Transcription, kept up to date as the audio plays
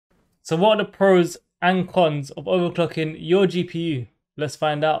So what are the pros and cons of overclocking your GPU? Let's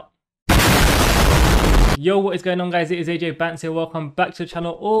find out. Yo, what is going on guys? It is AJ Bants here. Welcome back to the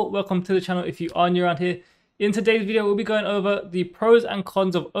channel, or welcome to the channel if you are new around here. In today's video, we'll be going over the pros and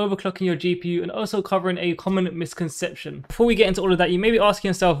cons of overclocking your GPU and also covering a common misconception. Before we get into all of that, you may be asking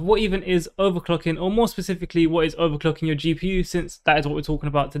yourself, what even is overclocking, or more specifically, what is overclocking your GPU, since that is what we're talking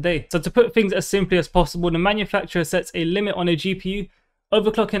about today. So to put things as simply as possible, the manufacturer sets a limit on a GPU.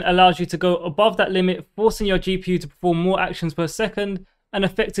 Overclocking allows you to go above that limit, forcing your GPU to perform more actions per second and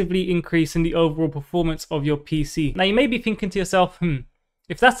effectively increasing the overall performance of your PC. Now you may be thinking to yourself,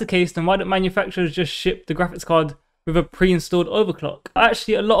 if that's the case, then why don't manufacturers just ship the graphics card with a pre-installed overclock?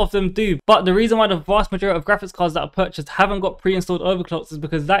 Actually, a lot of them do, but the reason why the vast majority of graphics cards that are purchased haven't got pre-installed overclocks is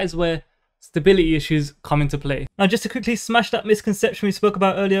because that is where stability issues come into play. Now just to quickly smash that misconception we spoke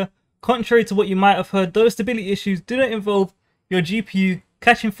about earlier, contrary to what you might have heard, those stability issues do not involve your GPU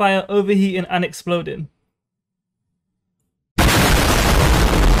catching fire, overheating and exploding.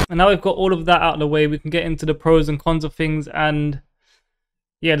 And now we've got all of that out of the way, we can get into the pros and cons of things. And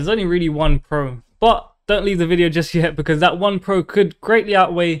yeah, there's only really one pro, but don't leave the video just yet, because that one pro could greatly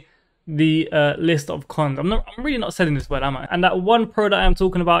outweigh the list of cons. I'm really not selling this word, am I? And that one pro that I'm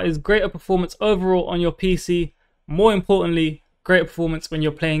talking about is greater performance overall on your PC. More importantly, greater performance when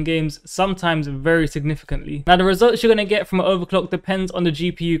you're playing games, sometimes very significantly. Now the results you're going to get from an overclock depends on the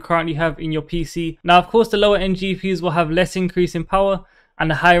GPU you currently have in your PC. Now of course the lower end GPUs will have less increase in power, and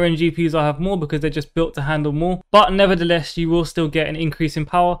the higher end GPUs will have more because they're just built to handle more. But nevertheless, you will still get an increase in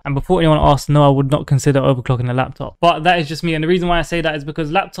power. And before anyone asks, no, I would not consider overclocking a laptop. But that is just me. And the reason why I say that is because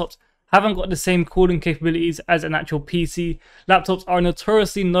laptops haven't got the same cooling capabilities as an actual PC. Laptops are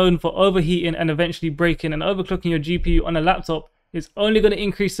notoriously known for overheating and eventually breaking. And overclocking your GPU on a laptop is only going to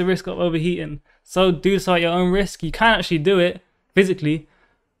increase the risk of overheating. So do so at your own risk. You can actually do it physically,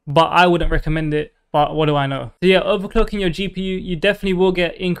 but I wouldn't recommend it. But what do I know? So yeah, overclocking your GPU, you definitely will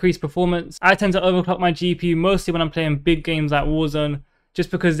get increased performance. I tend to overclock my GPU mostly when I'm playing big games like Warzone, just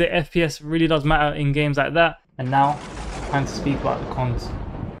because the FPS really does matter in games like that. And now, time to speak about the cons.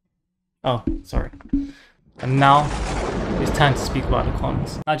 Oh, sorry. And now, it's time to speak about the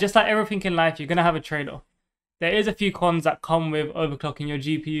cons. Now, just like everything in life, you're going to have a trade-off. There is a few cons that come with overclocking your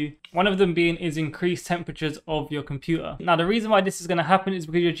GPU. One of them being is increased temperatures of your computer. Now the reason why this is going to happen is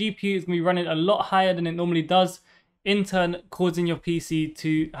because your GPU is going to be running a lot higher than it normally does, in turn causing your PC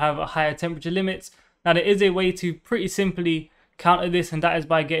to have a higher temperature limits. Now there is a way to pretty simply counter this, and that is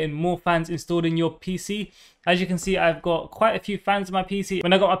by getting more fans installed in your PC. As you can see, I've got quite a few fans in my PC.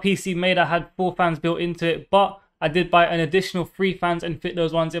 When I got my PC made, I had 4 fans built into it, but I did buy an additional 3 fans and fit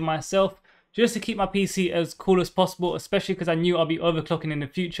those ones in myself, just to keep my PC as cool as possible, especially because I knew I'll be overclocking in the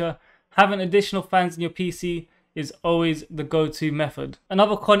future. Having additional fans in your PC is always the go-to method.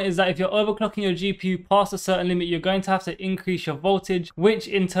 Another con is that if you're overclocking your GPU past a certain limit, you're going to have to increase your voltage, which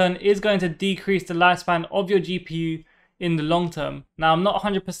in turn is going to decrease the lifespan of your GPU in the long term. Now I'm not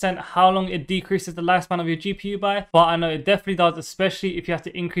 100% how long it decreases the lifespan of your GPU by, but I know it definitely does, especially if you have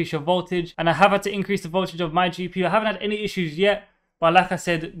to increase your voltage. And I have had to increase the voltage of my GPU. I haven't had any issues yet, but like I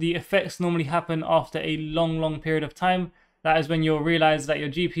said, the effects normally happen after a long period of time. That is when you'll realize that your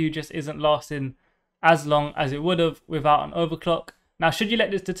GPU just isn't lasting as long as it would have without an overclock. Now, should you let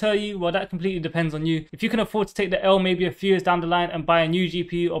this deter you? Well, that completely depends on you. If you can afford to take the L maybe a few years down the line and buy a new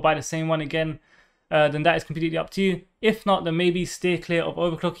GPU or buy the same one again, then that is completely up to you. If not, then maybe steer clear of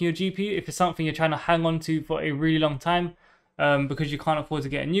overclocking your GPU if it's something you're trying to hang on to for a really long time, because you can't afford to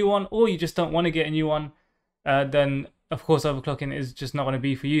get a new one, or you just don't want to get a new one, then of course overclocking is just not going to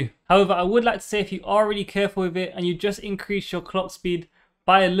be for you. However, I would like to say if you are really careful with it and you just increase your clock speed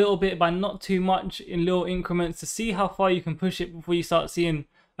by a little bit, by not too much, in little increments, to see how far you can push it before you start seeing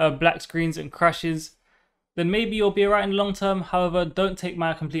black screens and crashes, then maybe you'll be alright in the long term. However, don't take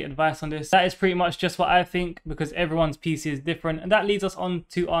my complete advice on this. That is pretty much just what I think, because everyone's PC is different. And that leads us on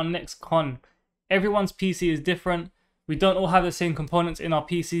to our next con. Everyone's PC is different. We don't all have the same components in our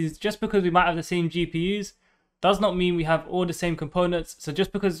PCs. Just because we might have the same GPUs does not mean we have all the same components. So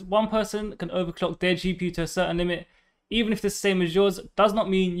just because one person can overclock their GPU to a certain limit, even if it's the same as yours, does not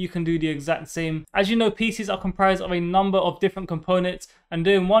mean you can do the exact same. As you know, PCs are comprised of a number of different components, and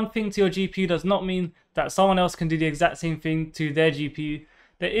doing one thing to your GPU does not mean that someone else can do the exact same thing to their GPU.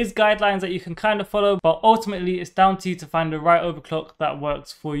 There is guidelines that you can kind of follow, but ultimately it's down to you to find the right overclock that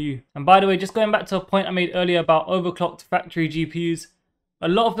works for you. And by the way, just going back to a point I made earlier about overclocked factory GPUs, a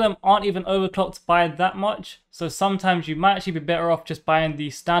lot of them aren't even overclocked by that much, so sometimes you might actually be better off just buying the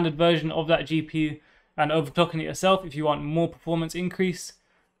standard version of that GPU and overclocking it yourself if you want more performance increase.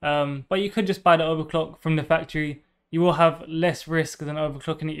 But you could just buy the overclock from the factory you will have less risk than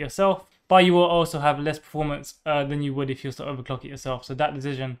overclocking it yourself, but you will also have less performance than you would if you were to overclock it yourself. So that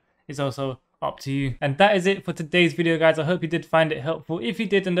decision is also up to you. And that is it for today's video, guys. I hope you did find it helpful. If you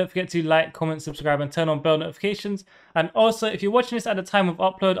did, then don't forget to like, comment, subscribe, and turn on bell notifications. And also, if you're watching this at the time of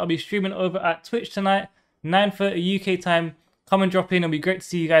upload, I'll be streaming over at Twitch tonight, 9:30 UK time. Come and drop in. It'll be great to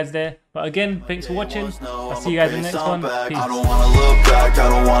see you guys there. But again, thanks for watching. I'll see you guys in the next one. Peace.